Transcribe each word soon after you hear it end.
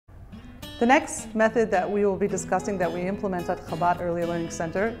The next method that we will be discussing that we implement at Chabad Early Learning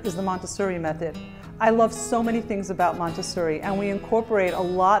Center is the Montessori method. I love so many things about Montessori, and we incorporate a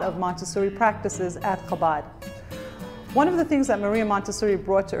lot of Montessori practices at Chabad. One of the things that Maria Montessori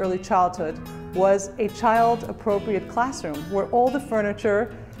brought to early childhood was a child-appropriate classroom where all the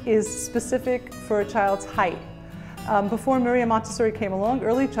furniture is specific for a child's height. Before Maria Montessori came along,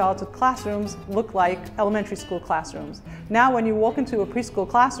 early childhood classrooms looked like elementary school classrooms. Now when you walk into a preschool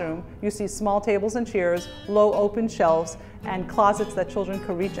classroom, you see small tables and chairs, low open shelves, and closets that children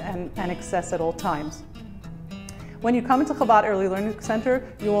can reach and access at all times. When you come into Chabad Early Learning Center,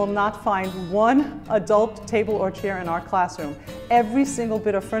 you will not find one adult table or chair in our classroom. Every single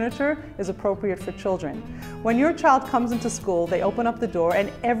bit of furniture is appropriate for children. When your child comes into school, they open up the door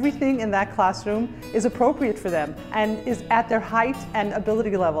and everything in that classroom is appropriate for them and is at their height and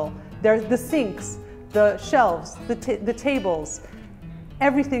ability level. The sinks, the shelves, the tables,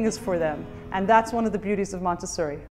 everything is for them. And that's one of the beauties of Montessori.